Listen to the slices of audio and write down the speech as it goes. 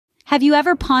Have you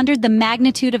ever pondered the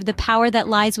magnitude of the power that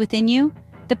lies within you?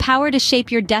 The power to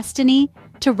shape your destiny,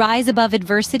 to rise above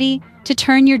adversity, to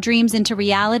turn your dreams into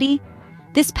reality?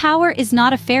 This power is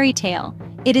not a fairy tale,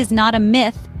 it is not a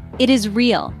myth, it is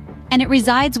real, and it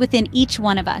resides within each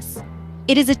one of us.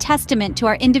 It is a testament to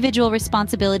our individual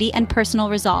responsibility and personal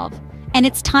resolve, and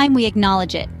it's time we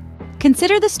acknowledge it.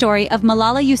 Consider the story of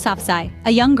Malala Yousafzai,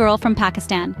 a young girl from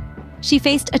Pakistan. She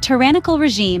faced a tyrannical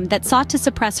regime that sought to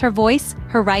suppress her voice,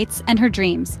 her rights, and her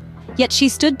dreams. Yet she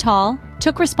stood tall,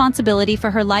 took responsibility for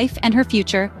her life and her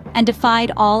future, and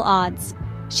defied all odds.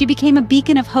 She became a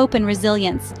beacon of hope and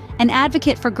resilience, an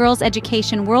advocate for girls'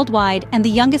 education worldwide, and the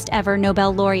youngest ever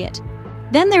Nobel laureate.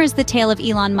 Then there is the tale of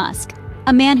Elon Musk,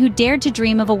 a man who dared to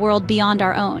dream of a world beyond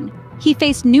our own. He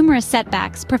faced numerous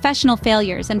setbacks, professional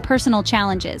failures, and personal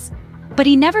challenges. But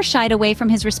he never shied away from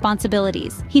his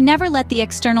responsibilities. He never let the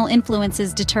external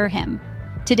influences deter him.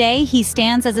 Today, he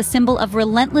stands as a symbol of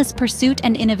relentless pursuit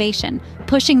and innovation,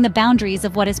 pushing the boundaries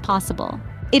of what is possible.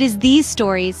 It is these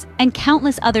stories, and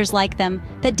countless others like them,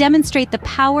 that demonstrate the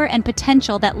power and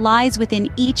potential that lies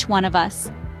within each one of us.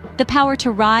 The power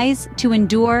to rise, to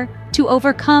endure, to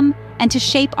overcome, and to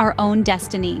shape our own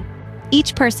destiny.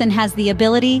 Each person has the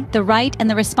ability, the right, and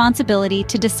the responsibility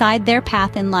to decide their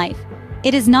path in life.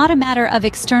 It is not a matter of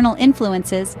external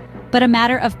influences, but a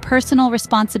matter of personal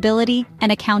responsibility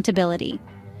and accountability.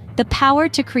 The power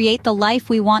to create the life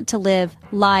we want to live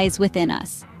lies within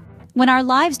us. When our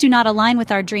lives do not align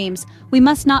with our dreams, we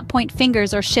must not point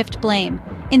fingers or shift blame.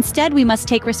 Instead, we must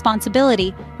take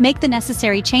responsibility, make the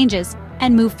necessary changes,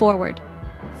 and move forward.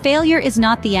 Failure is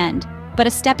not the end, but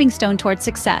a stepping stone toward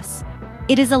success.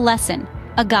 It is a lesson,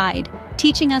 a guide,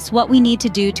 teaching us what we need to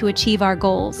do to achieve our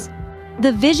goals.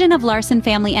 The vision of Larsen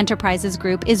Family Enterprises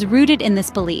Group is rooted in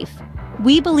this belief.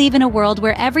 We believe in a world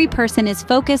where every person is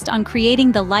focused on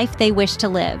creating the life they wish to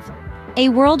live. A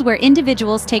world where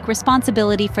individuals take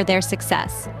responsibility for their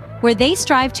success, where they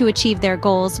strive to achieve their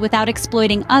goals without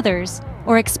exploiting others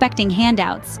or expecting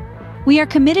handouts. We are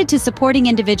committed to supporting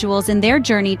individuals in their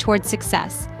journey towards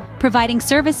success, providing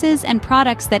services and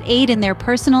products that aid in their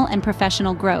personal and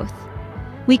professional growth.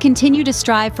 We continue to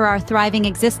strive for our thriving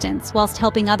existence whilst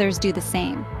helping others do the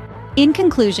same. In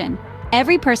conclusion,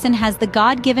 every person has the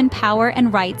God-given power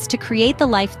and rights to create the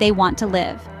life they want to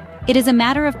live. It is a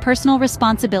matter of personal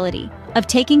responsibility, of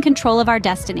taking control of our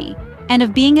destiny, and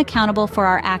of being accountable for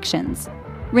our actions.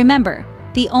 Remember,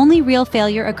 the only real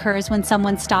failure occurs when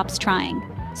someone stops trying.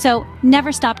 So,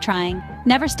 never stop trying,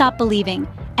 never stop believing,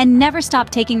 and never stop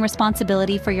taking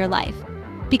responsibility for your life.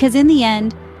 Because in the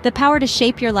end, the power to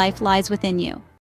shape your life lies within you.